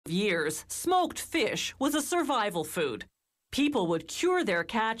years, smoked fish was a survival food. People would cure their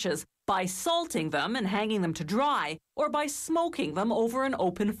catches by salting them and hanging them to dry, or by smoking them over an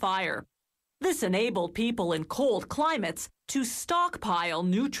open fire. This enabled people in cold climates to stockpile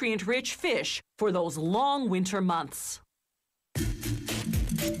nutrient-rich fish for those long winter months.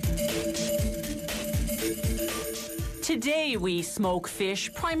 Today we smoke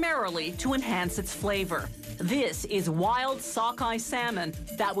fish primarily to enhance its flavor. This is wild sockeye salmon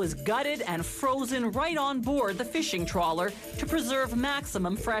that was gutted and frozen right on board the fishing trawler to preserve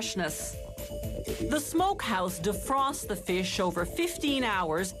maximum freshness. The smokehouse defrosts the fish over 15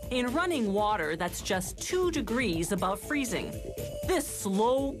 hours in running water that's just 2 degrees above freezing. This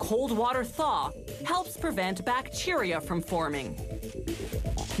slow, cold water thaw helps prevent bacteria from forming.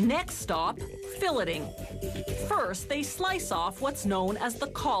 Next stop, filleting. First, they slice off what's known as the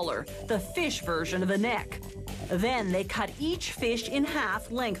collar, the fish version of the neck. Then they cut each fish in half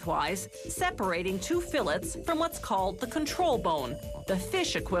lengthwise, separating 2 fillets from what's called the control bone, the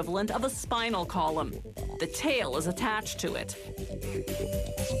fish equivalent of a spinal column. The tail is attached to it.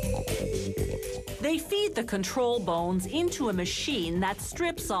 They feed the control bones into a machine that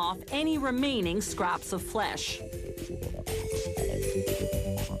strips off any remaining scraps of flesh.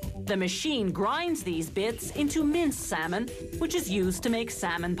 The machine grinds these bits into minced salmon, which is used to make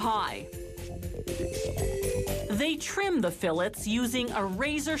salmon pie. They trim the fillets using a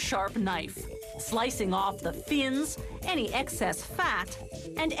razor-sharp knife, slicing off the fins, any excess fat,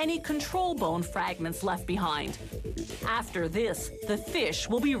 and any control bone fragments left behind. After this, the fish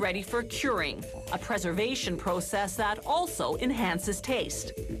will be ready for curing, a preservation process that also enhances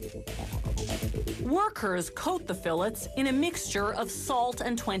taste. Workers coat the fillets in a mixture of salt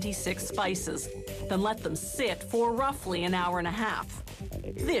and 26 spices, then let them sit for roughly an hour and a half.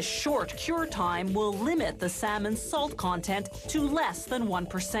 This short cure time will limit the salmon's salt content to less than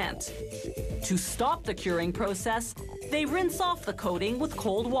 1%. To stop the curing process, they rinse off the coating with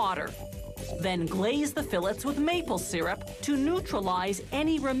cold water, then glaze the fillets with maple syrup to neutralize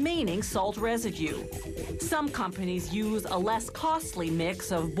any remaining salt residue. Some companies use a less costly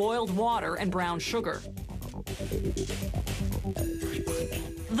mix of boiled water and brown sugar.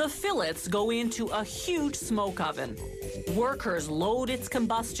 The fillets go into a huge smoke oven. Workers load its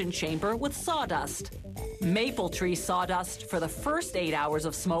combustion chamber with sawdust. Maple tree sawdust for the first 8 hours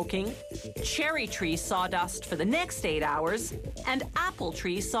of smoking, cherry tree sawdust for the next 8 hours, and apple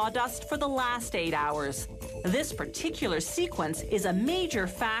tree sawdust for the last 8 hours. This particular sequence is a major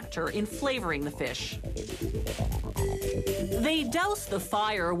factor in flavoring the fish. They douse the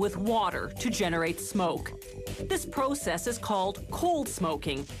fire with water to generate smoke. This process is called cold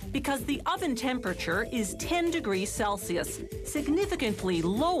smoking because the oven temperature is 10 degrees Celsius, significantly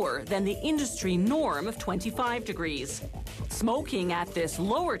lower than the industry norm of 25 degrees. Smoking at this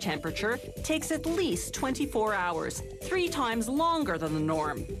lower temperature takes at least 24 hours, 3 times longer than the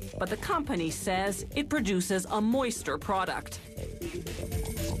norm, but the company says it produces a moister product.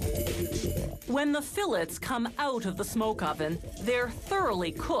 When the fillets come out of the smoke oven, they're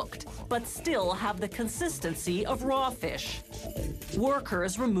thoroughly cooked, but still have the consistency of raw fish.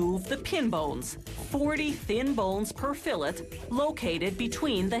 Workers remove the pin bones, 40 thin bones per fillet, located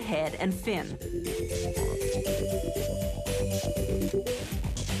between the head and fin.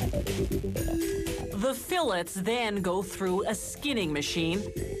 The fillets then go through a skinning machine,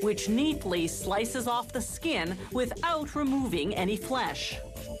 which neatly slices off the skin without removing any flesh.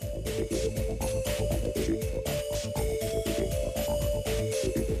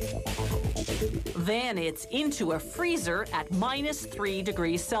 Then it's into a freezer at -3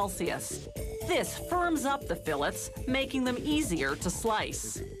 degrees Celsius. This firms up the fillets, making them easier to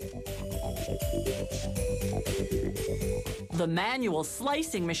slice. The manual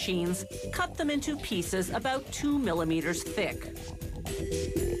slicing machines cut them into pieces about 2 millimeters thick.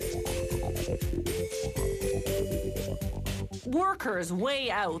 Workers weigh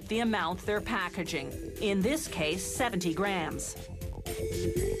out the amount they're packaging, in this case 70 grams.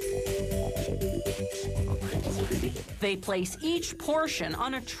 They place each portion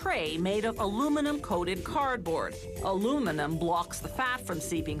on a tray made of aluminum-coated cardboard. Aluminum blocks the fat from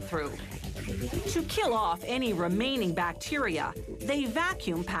seeping through. To kill off any remaining bacteria, they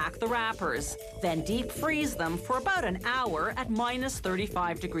vacuum pack the wrappers, then deep freeze them for about an hour at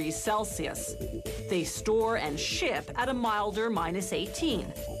 -35 degrees Celsius. They store and ship at a milder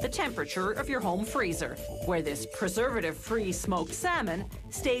 -18, the temperature of your home freezer, where this preservative-free smoked salmon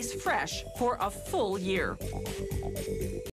stays fresh for a full year.